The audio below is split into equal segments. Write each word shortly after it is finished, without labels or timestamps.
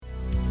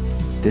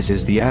This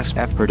is the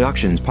SF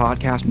Productions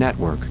Podcast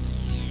Network.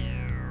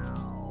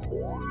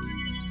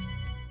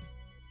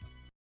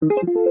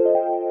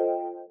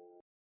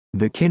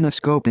 The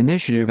Kinescope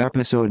Initiative,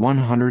 Episode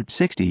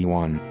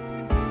 161.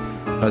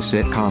 A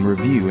sitcom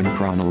review in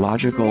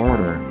chronological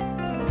order.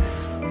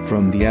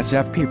 From the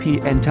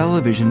SFPP and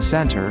Television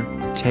Center,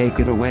 take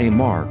it away,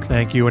 Mark.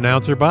 Thank you,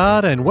 Announcer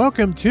Bod, and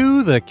welcome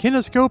to the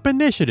Kinescope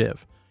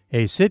Initiative,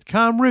 a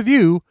sitcom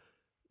review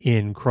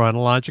in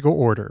chronological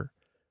order.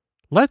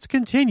 Let's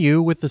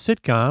continue with the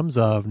sitcoms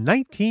of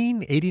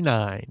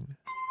 1989.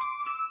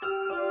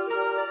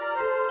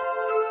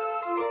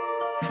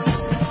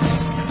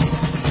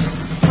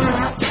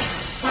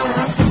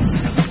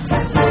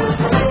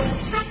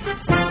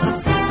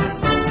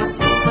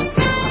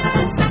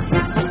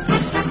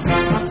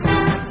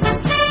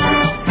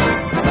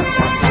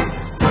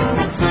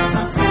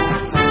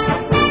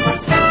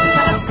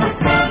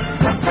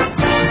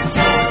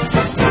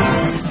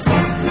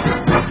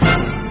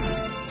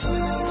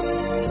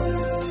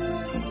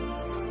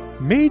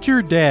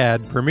 Major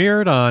Dad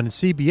premiered on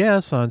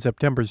CBS on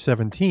September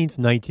 17,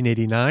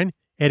 1989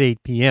 at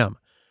 8 p.m.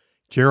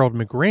 Gerald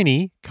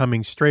McRaney,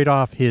 coming straight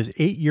off his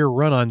 8-year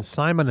run on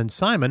Simon &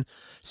 Simon,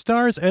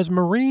 stars as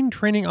Marine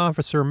Training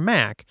Officer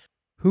Mac,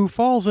 who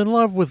falls in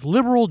love with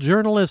liberal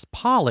journalist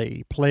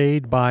Polly,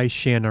 played by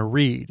Shanna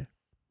Reed.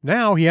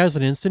 Now he has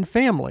an instant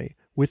family,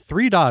 with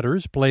 3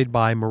 daughters played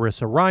by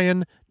Marissa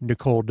Ryan,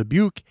 Nicole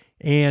Dubuque,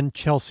 and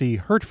Chelsea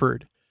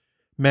Hertford.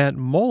 Matt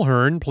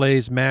Mulhern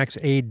plays Mac's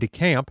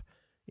aide-de-camp.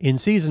 In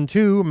Season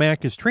 2,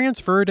 Mac is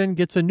transferred and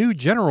gets a new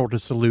general to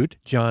salute,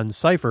 John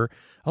Cipher,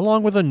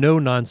 along with a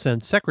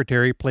no-nonsense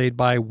secretary played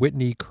by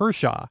Whitney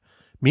Kershaw.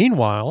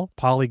 Meanwhile,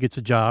 Polly gets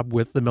a job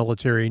with the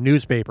military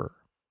newspaper.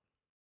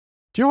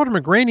 Gerald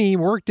McRaney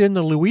worked in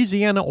the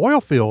Louisiana oil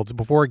fields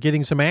before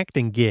getting some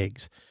acting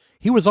gigs.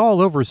 He was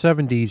all over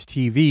 70s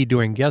TV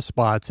doing guest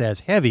spots as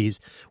heavies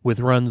with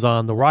runs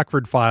on The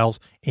Rockford Files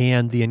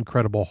and The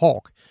Incredible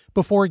Hulk,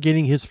 before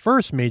getting his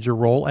first major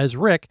role as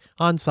Rick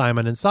on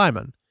Simon &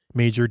 Simon.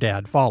 Major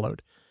Dad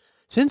followed.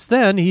 Since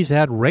then, he's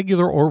had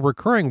regular or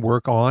recurring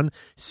work on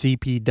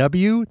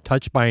CPW,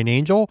 Touched by an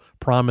Angel,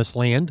 Promised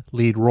Land,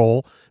 lead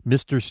role,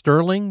 Mr.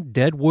 Sterling,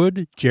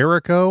 Deadwood,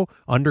 Jericho,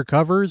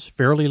 Undercovers,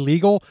 Fairly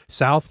Legal,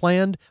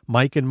 Southland,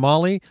 Mike and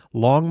Molly,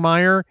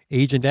 Longmire,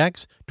 Agent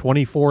X,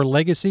 24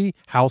 Legacy,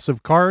 House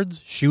of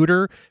Cards,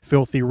 Shooter,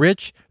 Filthy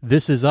Rich,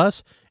 This Is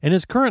Us, and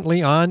is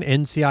currently on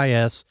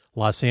NCIS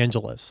Los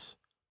Angeles.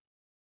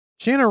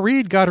 Shanna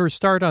Reed got her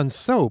start on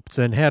soaps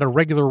and had a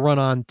regular run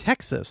on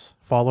Texas,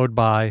 followed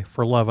by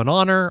For Love and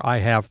Honor, I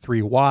Have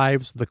 3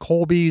 Wives, The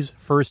Colbys,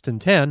 First and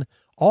 10,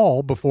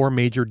 all before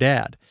Major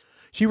Dad.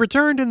 She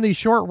returned in the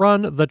short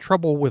run The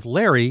Trouble with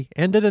Larry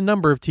and did a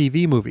number of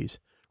TV movies.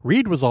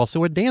 Reed was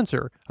also a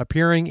dancer,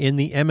 appearing in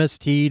the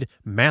MST'd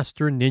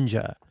Master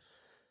Ninja.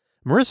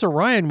 Marissa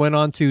Ryan went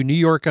on to New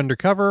York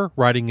Undercover,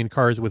 Riding in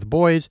Cars with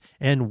Boys,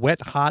 and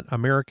Wet Hot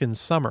American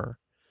Summer.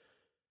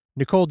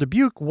 Nicole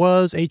Dubuque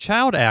was a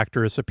child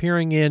actress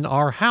appearing in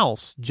Our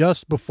House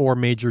just before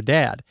Major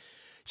Dad.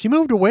 She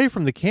moved away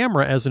from the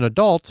camera as an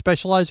adult,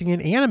 specializing in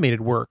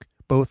animated work,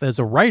 both as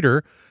a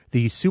writer,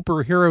 the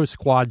Superhero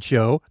Squad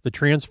show, the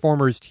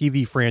Transformers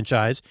TV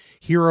franchise,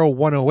 Hero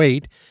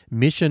 108,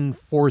 Mission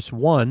Force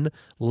 1,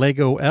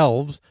 Lego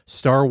Elves,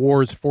 Star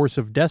Wars Force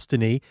of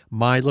Destiny,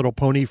 My Little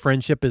Pony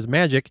Friendship is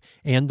Magic,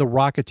 and the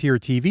Rocketeer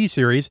TV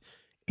series,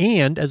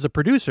 and as a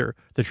producer,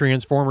 the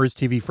Transformers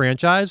TV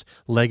franchise,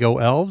 Lego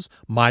Elves,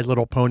 My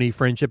Little Pony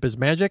Friendship is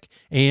Magic,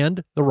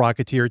 and the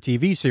Rocketeer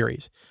TV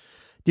series.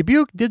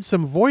 Dubuque did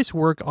some voice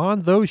work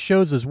on those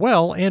shows as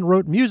well and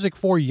wrote music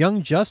for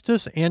Young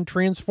Justice and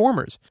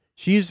Transformers.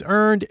 She's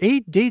earned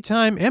 8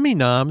 Daytime Emmy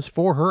noms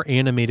for her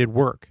animated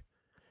work.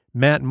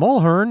 Matt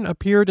Mulhern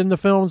appeared in the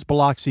films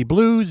Biloxi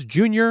Blues,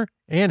 Jr.,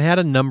 and had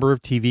a number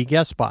of TV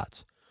guest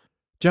spots.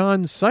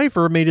 John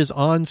Cipher made his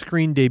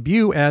on-screen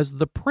debut as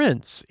the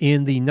Prince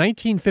in the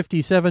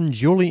 1957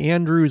 Julie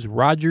Andrews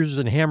Rodgers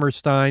and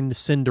Hammerstein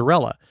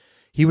Cinderella.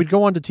 He would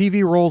go on to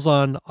TV roles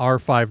on Our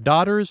 5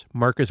 Daughters,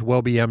 Marcus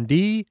Welby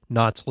MD,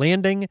 Knots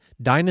Landing,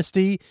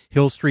 Dynasty,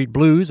 Hill Street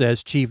Blues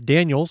as Chief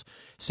Daniels,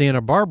 Santa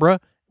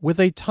Barbara, with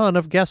a ton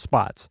of guest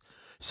spots.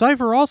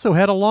 Cipher also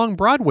had a long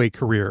Broadway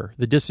career: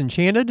 The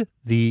Disenchanted,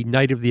 The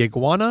Night of the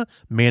Iguana,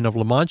 Man of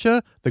La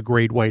Mancha, The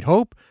Great White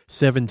Hope,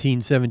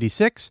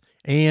 1776,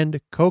 and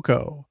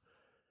Coco.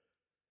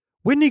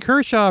 Whitney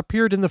Kershaw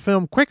appeared in the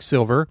film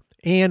Quicksilver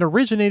and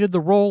originated the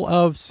role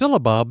of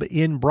Syllabub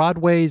in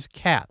Broadway's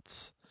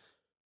Cats.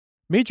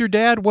 Major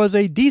Dad was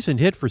a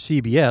decent hit for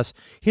CBS,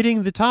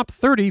 hitting the top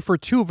 30 for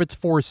 2 of its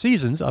 4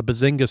 seasons, a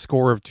Bazinga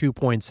score of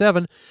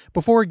 2.7,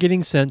 before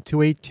getting sent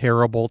to a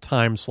terrible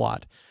time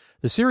slot.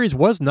 The series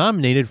was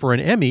nominated for an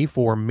Emmy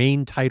for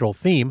main title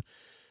theme.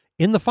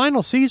 In the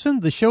final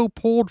season, the show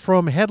pulled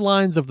from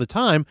headlines of the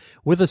time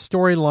with a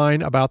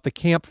storyline about the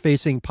camp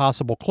facing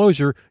possible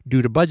closure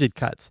due to budget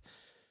cuts.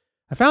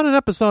 I found an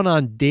episode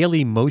on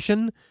Daily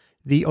Motion.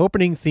 The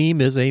opening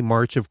theme is a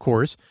march, of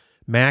course.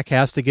 Mac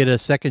has to get a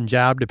second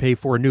job to pay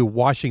for a new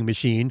washing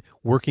machine,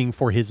 working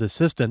for his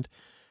assistant.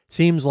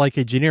 Seems like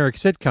a generic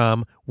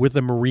sitcom with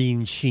a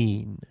marine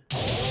sheen.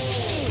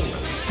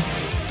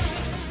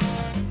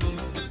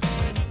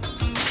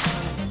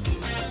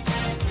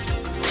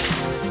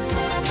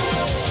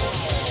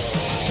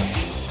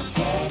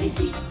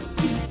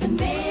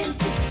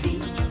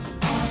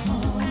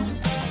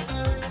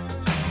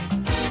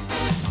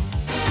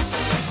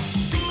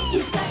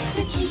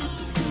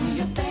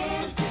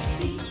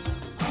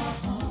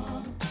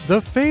 The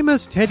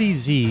famous Teddy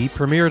Z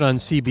premiered on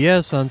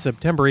CBS on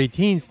September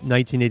 18,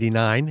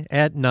 1989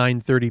 at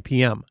 9:30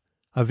 p.m.,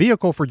 a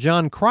vehicle for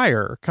John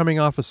Cryer coming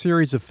off a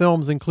series of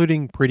films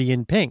including Pretty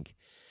in Pink.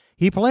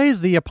 He plays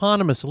the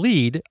eponymous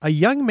lead, a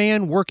young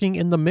man working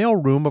in the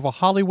mailroom of a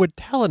Hollywood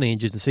talent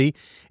agency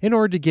in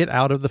order to get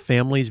out of the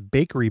family's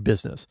bakery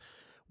business.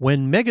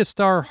 When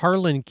megastar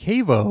Harlan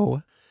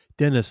Cavo,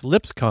 Dennis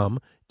Lipscomb,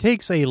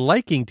 takes a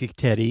liking to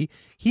Teddy,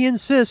 he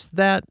insists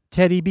that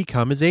Teddy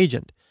become his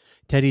agent.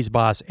 Teddy's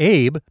boss,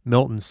 Abe,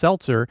 Milton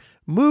Seltzer,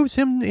 moves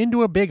him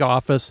into a big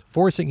office,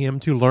 forcing him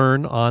to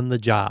learn on the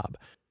job.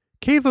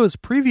 Cavo's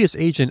previous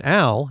agent,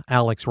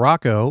 Alex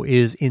Rocco,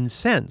 is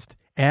incensed,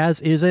 as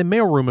is a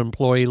mailroom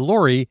employee,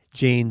 Lori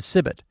Jane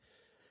Sibbett.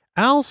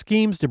 Al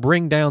schemes to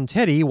bring down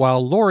Teddy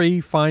while Lori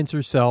finds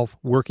herself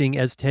working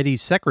as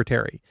Teddy's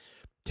secretary.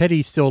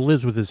 Teddy still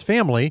lives with his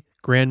family,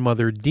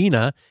 grandmother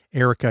Dina,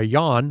 Erica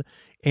Yon,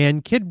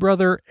 and kid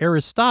brother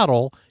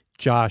Aristotle,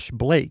 Josh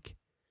Blake.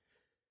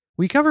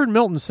 We covered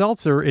Milton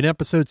Seltzer in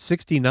episode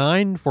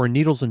 69 for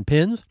Needles and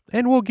Pins,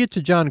 and we'll get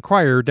to John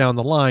Cryer down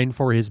the line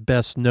for his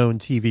best-known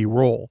TV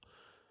role.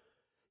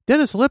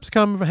 Dennis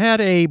Lipscomb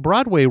had a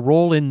Broadway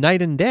role in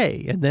Night and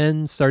Day, and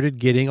then started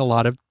getting a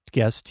lot of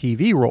guest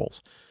TV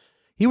roles.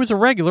 He was a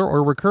regular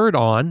or recurred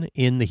on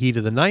In the Heat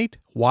of the Night,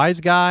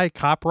 Wise Guy,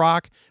 Cop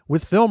Rock,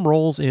 with film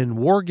roles in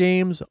War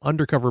Games,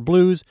 Undercover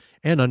Blues,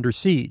 and Under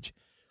Siege.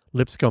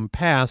 Lipscomb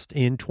passed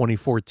in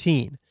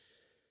 2014.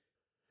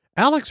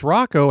 Alex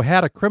Rocco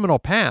had a criminal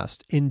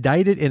past,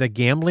 indicted in a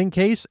gambling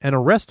case and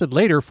arrested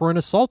later for an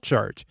assault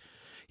charge.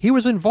 He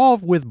was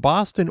involved with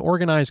Boston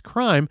organized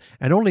crime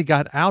and only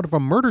got out of a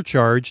murder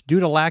charge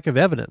due to lack of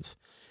evidence.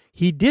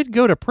 He did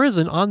go to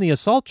prison on the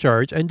assault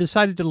charge and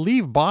decided to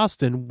leave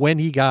Boston when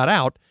he got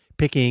out,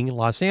 picking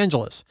Los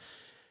Angeles.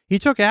 He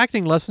took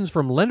acting lessons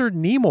from Leonard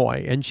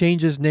Nimoy and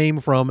changed his name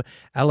from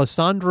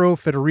Alessandro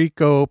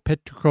Federico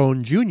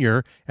Petricone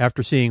Jr.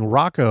 after seeing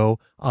Rocco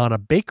on a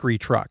bakery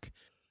truck.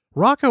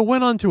 Rocco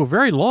went on to a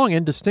very long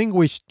and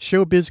distinguished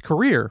showbiz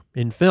career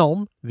in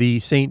film, The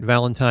St.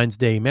 Valentine's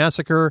Day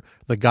Massacre,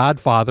 The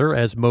Godfather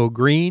as Mo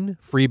Green,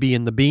 Freebie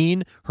and the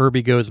Bean,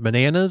 Herbie Goes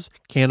Bananas,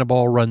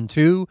 Cannonball Run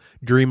 2,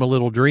 Dream a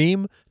Little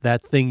Dream,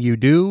 That Thing You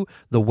Do,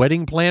 The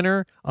Wedding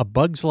Planner, A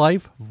Bug's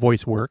Life,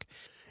 voice work,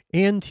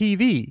 and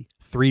TV,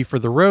 Three for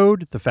the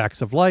Road, The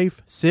Facts of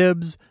Life,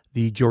 Sibs,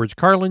 The George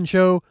Carlin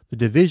Show, The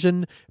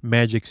Division,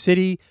 Magic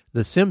City,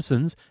 The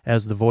Simpsons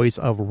as the voice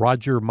of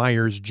Roger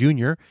Myers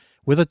Jr.,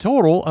 with a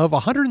total of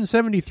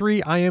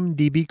 173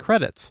 IMDb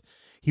credits.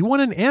 He won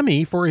an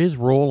Emmy for his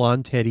role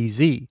on Teddy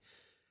Z.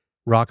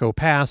 Rocco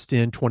passed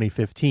in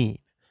 2015.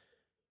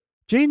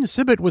 Jane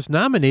Sibbett was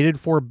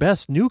nominated for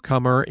Best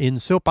Newcomer in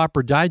Soap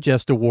Opera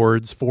Digest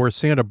Awards for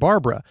Santa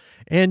Barbara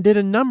and did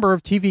a number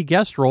of TV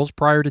guest roles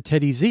prior to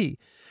Teddy Z.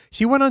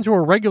 She went on to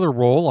a regular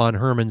role on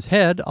Herman's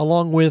Head,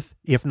 along with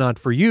If Not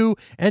For You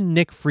and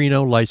Nick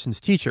Freno,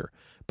 Licensed Teacher.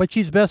 But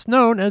she's best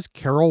known as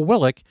Carol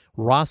Willick,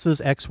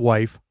 Ross's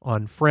ex-wife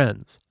on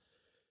Friends.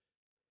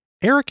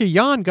 Erica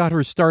Yon got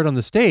her start on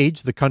the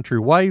stage, The Country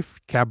Wife,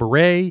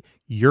 Cabaret,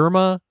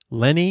 Yerma,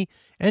 Lenny,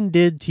 and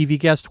did TV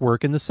guest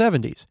work in the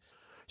 70s.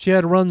 She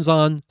had runs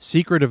on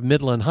Secret of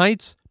Midland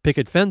Heights,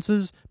 Picket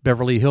Fences,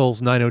 Beverly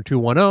Hills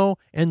 90210,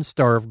 and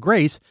Star of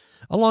Grace,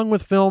 along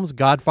with films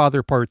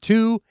Godfather Part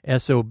 2,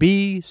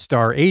 S.O.B.,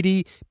 Star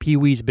 80,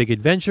 Pee-wee's Big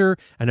Adventure,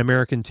 An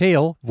American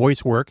Tale,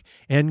 voice work,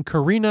 and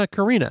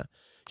Karina.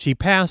 She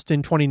passed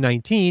in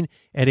 2019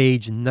 at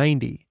age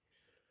 90.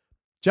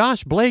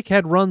 Josh Blake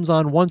had runs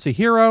on Once a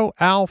Hero,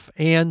 Alf,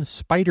 and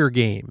Spider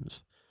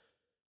Games.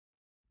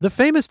 The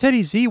famous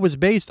Teddy Z was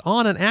based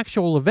on an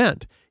actual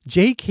event.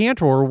 Jay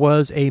Cantor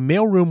was a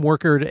mailroom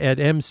worker at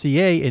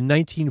MCA in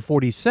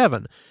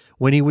 1947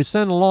 when he was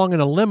sent along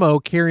in a limo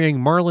carrying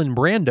Marlon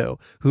Brando,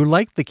 who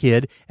liked the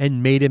kid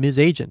and made him his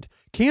agent.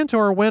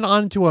 Cantor went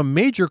on to a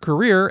major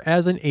career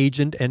as an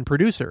agent and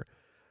producer.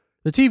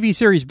 The TV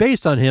series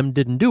based on him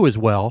didn't do as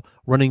well,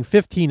 running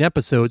 15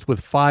 episodes with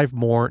 5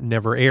 more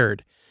never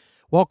aired.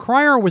 While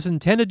Cryer was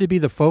intended to be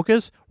the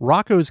focus,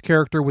 Rocco's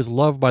character was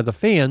loved by the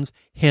fans,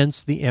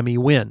 hence the Emmy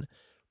win.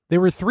 There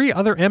were 3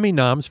 other Emmy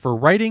noms for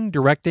writing,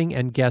 directing,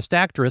 and guest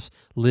actress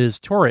Liz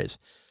Torres.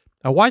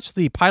 I watched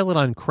the pilot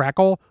on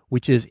Crackle,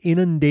 which is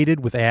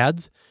inundated with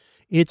ads.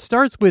 It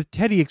starts with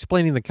Teddy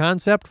explaining the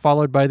concept,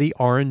 followed by the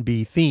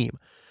R&B theme.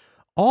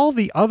 All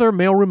the other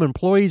mailroom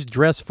employees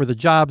dress for the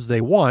jobs they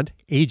want,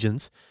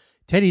 agents.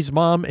 Teddy's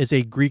mom is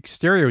a Greek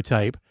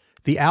stereotype.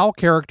 The Al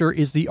character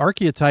is the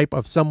archetype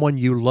of someone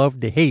you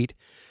love to hate.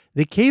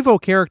 The Cavo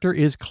character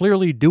is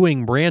clearly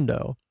doing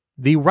Brando.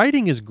 The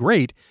writing is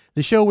great.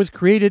 The show was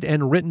created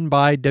and written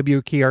by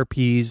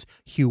WKRP's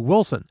Hugh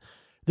Wilson.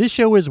 This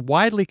show is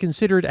widely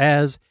considered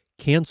as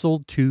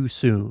canceled too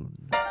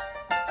soon.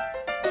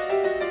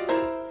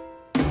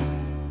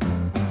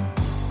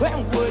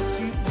 Well,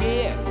 what you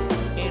get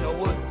ain't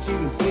what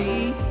you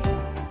see.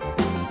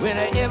 When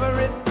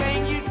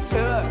everything you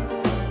touch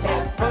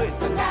has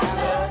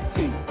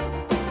personality.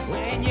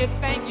 When you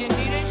think you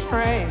need a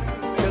shrink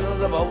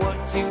because of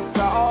what you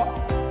saw,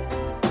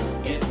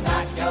 it's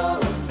not your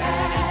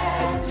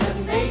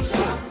imagination.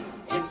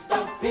 It's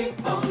the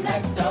people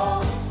next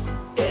door.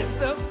 It's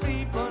the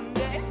people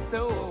next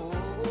door.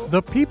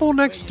 The People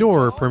Next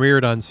Door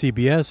premiered on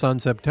CBS on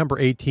September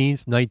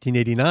 18th,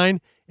 1989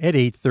 at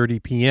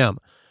 8:30 p.m.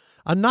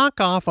 A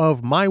knockoff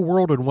of My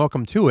World and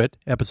Welcome to It,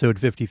 episode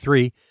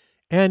 53,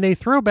 and a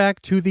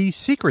throwback to the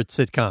Secret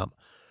sitcom.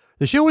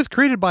 The show was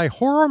created by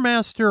horror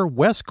master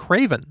Wes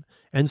Craven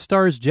and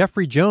stars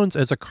Jeffrey Jones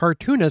as a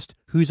cartoonist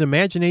whose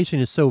imagination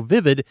is so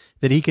vivid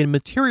that he can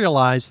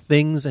materialize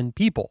things and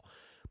people.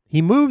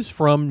 He moves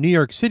from New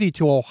York City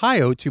to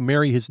Ohio to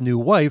marry his new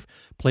wife,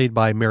 played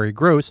by Mary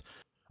Gross,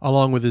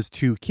 along with his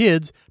two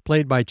kids,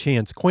 played by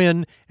Chance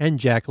Quinn and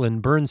Jacqueline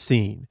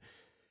Bernstein.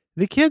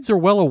 The kids are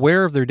well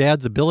aware of their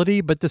dad's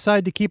ability, but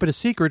decide to keep it a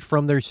secret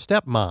from their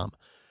stepmom.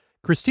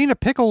 Christina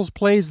Pickles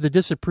plays the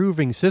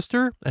disapproving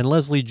sister, and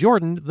Leslie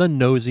Jordan the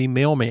nosy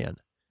mailman.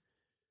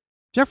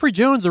 Jeffrey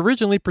Jones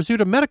originally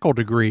pursued a medical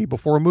degree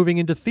before moving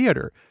into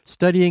theater,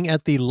 studying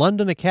at the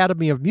London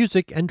Academy of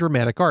Music and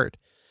Dramatic Art.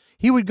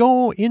 He would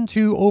go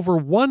into over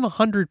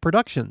 100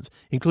 productions,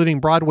 including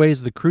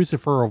Broadway's The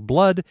Crucifer of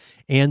Blood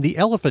and The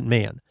Elephant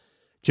Man.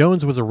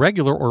 Jones was a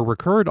regular or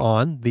recurred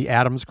on The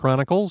Addams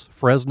Chronicles,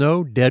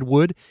 Fresno,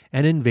 Deadwood,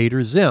 and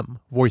Invader Zim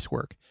voice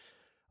work,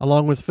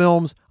 along with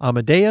films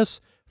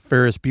Amadeus,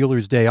 Ferris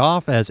Bueller's Day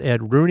Off as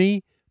Ed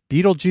Rooney,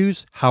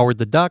 Beetlejuice, Howard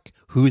the Duck,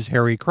 Who's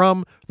Harry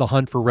Crumb, The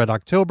Hunt for Red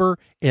October,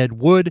 Ed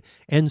Wood,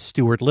 and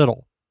Stuart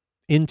Little.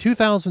 In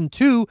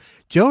 2002,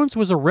 Jones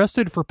was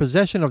arrested for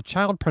possession of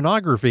child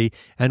pornography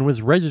and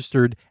was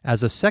registered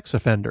as a sex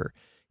offender.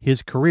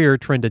 His career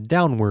trended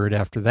downward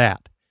after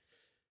that.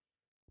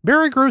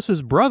 Mary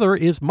Gross's brother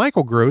is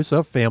Michael Gross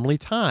of Family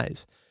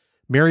Ties.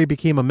 Mary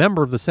became a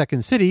member of the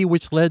Second City,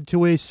 which led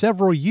to a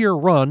several-year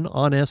run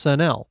on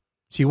SNL.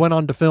 She went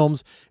on to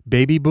films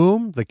Baby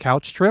Boom, The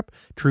Couch Trip,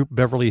 Troop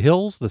Beverly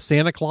Hills, The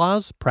Santa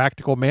Claus,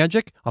 Practical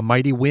Magic, A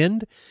Mighty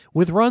Wind,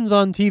 with runs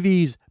on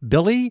TV's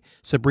Billy,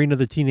 Sabrina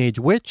the Teenage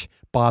Witch,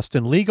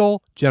 Boston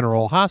Legal,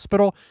 General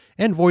Hospital,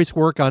 and voice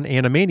work on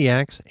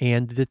Animaniacs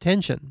and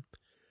Detention.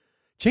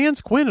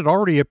 Chance Quinn had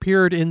already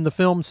appeared in the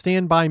film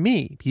Stand By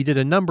Me. He did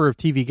a number of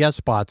TV guest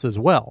spots as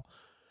well.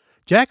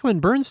 Jacqueline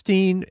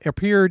Bernstein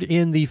appeared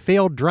in the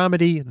failed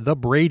dramedy The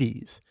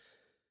Bradys.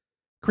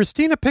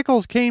 Christina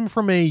Pickles came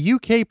from a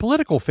UK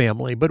political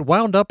family, but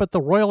wound up at the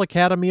Royal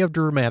Academy of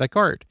Dramatic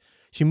Art.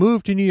 She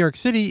moved to New York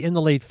City in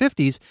the late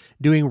 50s,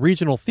 doing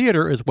regional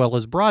theater as well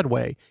as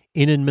Broadway,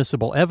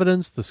 Inadmissible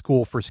Evidence, The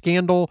School for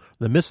Scandal,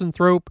 The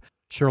Misanthrope,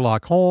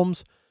 Sherlock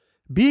Holmes.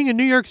 Being a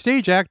New York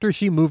stage actor,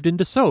 she moved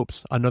into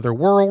soaps, Another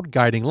World,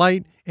 Guiding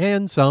Light,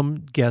 and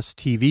some guest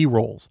TV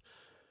roles.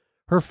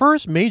 Her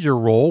first major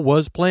role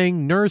was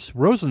playing Nurse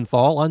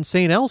Rosenthal on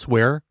St.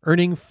 Elsewhere,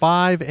 earning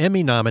 5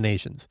 Emmy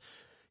nominations.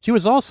 She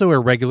was also a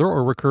regular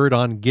or recurred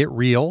on Get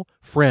Real,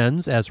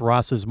 Friends as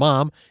Ross's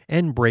mom,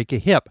 and Break a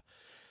Hip.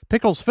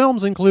 Pickles'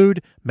 films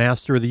include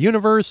Master of the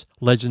Universe,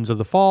 Legends of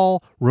the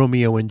Fall,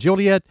 Romeo and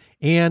Juliet,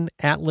 and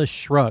Atlas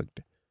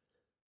Shrugged.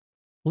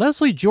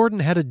 Leslie Jordan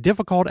had a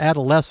difficult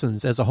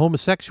adolescence as a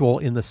homosexual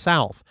in the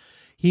South.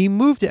 He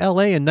moved to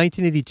L.A. in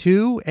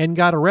 1982 and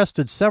got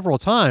arrested several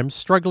times,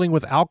 struggling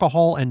with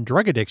alcohol and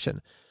drug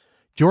addiction.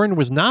 Jordan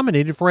was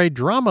nominated for a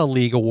Drama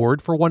League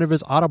Award for one of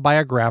his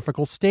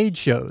autobiographical stage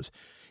shows.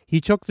 He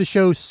took the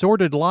show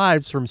Sordid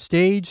Lives from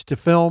stage to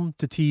film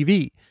to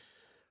TV.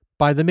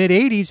 By the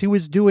mid-'80s, he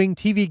was doing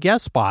TV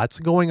guest spots,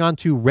 going on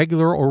to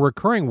regular or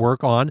recurring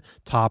work on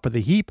Top of the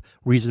Heap,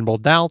 Reasonable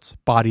Doubts,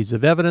 Bodies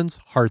of Evidence,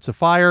 Hearts of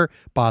Fire,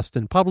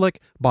 Boston Public,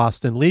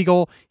 Boston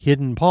Legal,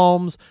 Hidden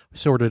Palms,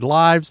 Sordid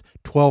Lives,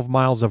 12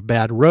 Miles of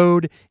Bad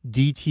Road,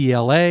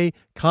 DTLA,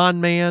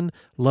 Con Man,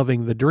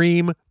 Loving the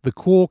Dream, The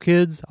Cool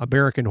Kids,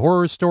 American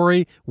Horror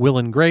Story, Will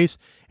and Grace,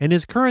 and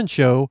his current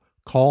show,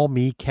 Call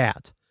Me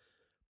Kat.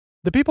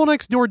 The People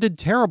Next Door did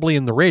terribly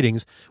in the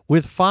ratings,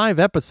 with 5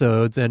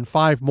 episodes and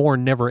 5 more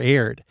never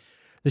aired.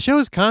 The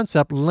show's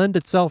concept lent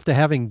itself to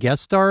having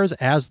guest stars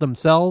as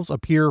themselves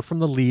appear from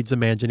the lead's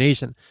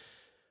imagination.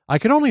 I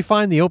could only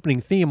find the opening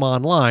theme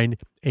online,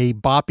 a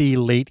boppy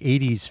late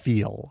 80s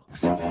feel.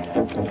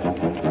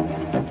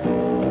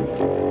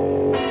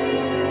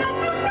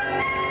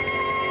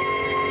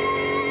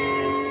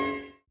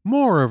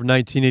 More of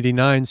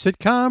 1989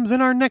 sitcoms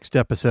in our next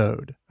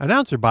episode.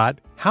 Announcer Bot,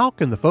 how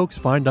can the folks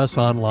find us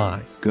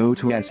online? Go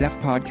to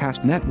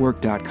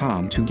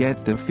sfpodcastnetwork.com to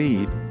get the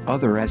feed,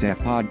 other SF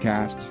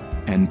podcasts,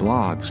 and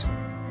blogs.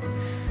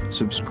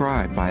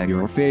 Subscribe via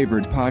your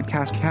favorite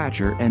podcast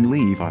catcher and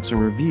leave us a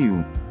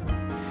review.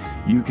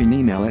 You can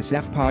email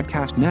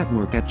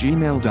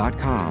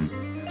sfpodcastnetwork@gmail.com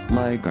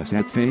Like us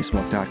at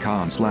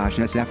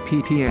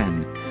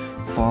facebook.com/sfppn.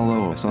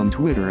 Follow us on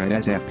Twitter at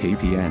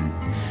sfppn.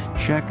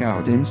 Check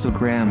out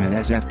Instagram at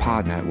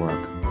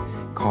sfpodnetwork.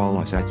 Call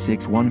us at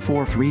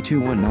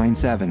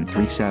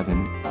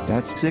 614-321-9737.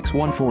 That's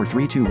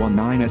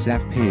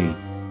 614-321-9SFP.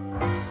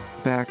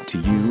 Back to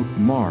you,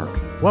 Mark.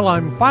 Well,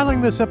 I'm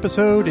filing this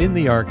episode in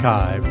the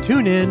archive.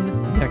 Tune in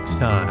next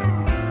time.